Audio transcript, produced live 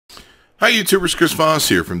Hi YouTubers, Chris Voss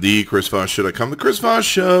here from the ChrisVossShow.com, the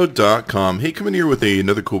ChrisVossShow.com. Hey, coming here with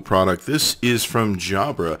another cool product. This is from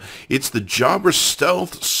Jabra. It's the Jabra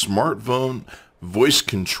Stealth smartphone voice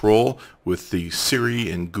control with the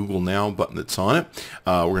Siri and Google Now button that's on it.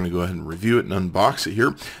 We're going to go ahead and review it and unbox it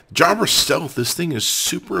here. Jabra Stealth, this thing is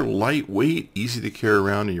super lightweight, easy to carry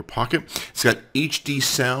around in your pocket. It's got HD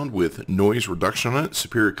sound with noise reduction on it,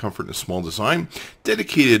 superior comfort and small design,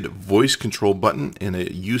 dedicated voice control button, and a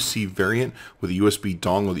UC variant with a USB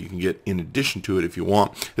dongle that you can get in addition to it if you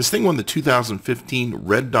want. This thing won the 2015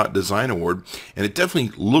 Red Dot Design Award, and it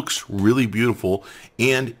definitely looks really beautiful,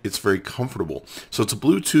 and it's very comfortable. So it's a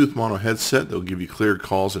Bluetooth mono headset that will give you clear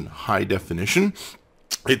calls in high definition.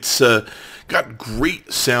 It's got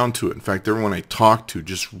great sound to it. In fact, everyone I talked to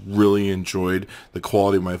just really enjoyed the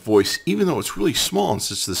quality of my voice, even though it's really small and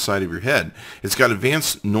sits to the side of your head. It's got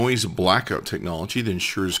advanced noise blackout technology that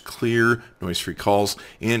ensures clear, noise-free calls,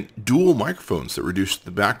 and dual microphones that reduce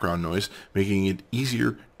the background noise, making it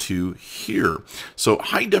easier to hear. So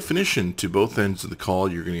high definition to both ends of the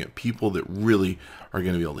call. You're going to get people that really are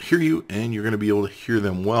going to be able to hear you, and you're going to be able to hear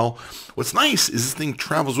them well. What's nice is this thing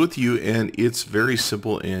travels with you, and it's very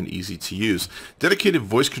simple and easy to use. Dedicated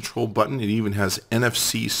voice control button. It even has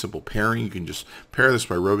NFC simple pairing. You can just pair this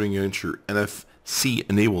by rubbing it into your NFC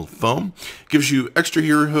enabled phone. Gives you extra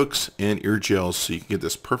ear hooks and ear gels so you can get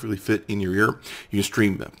this perfectly fit in your ear. You can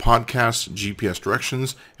stream podcasts, GPS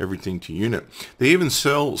directions, everything to unit. They even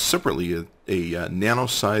sell separately a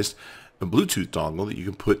nano-sized Bluetooth dongle that you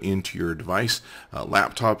can put into your device,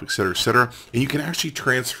 laptop, etc., and you can actually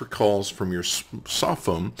transfer calls from your soft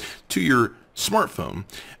phone to your smartphone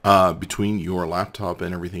between your laptop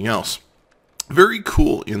and everything else. Very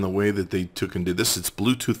cool in the way that they took and did this. It's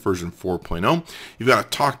Bluetooth version 4.0. You've got a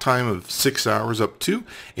talk time of 6 hours up to,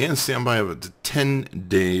 and standby of up to 10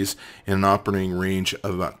 days, and an operating range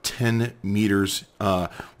of about 10 meters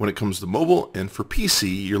when it comes to mobile. And for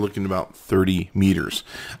PC, you're looking at about 30 meters.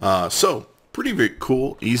 So pretty very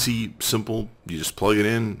cool, easy, simple. You just plug it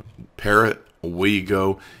in, pair it, away you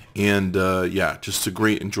go. And yeah, just a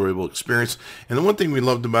great, enjoyable experience. And the one thing we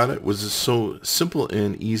loved about it was it's so simple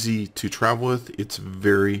and easy to travel with. It's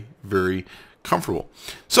very, very comfortable.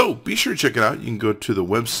 So be sure to check it out. You can go to the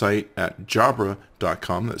website at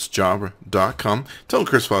Jabra.com. That's Jabra.com. Tell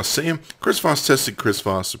Chris Voss, say him. Chris Voss tested, Chris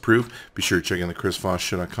Voss approved. Be sure to check in the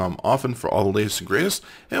ChrisVossShow.com often for all the latest and greatest.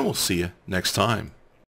 And we'll see you next time.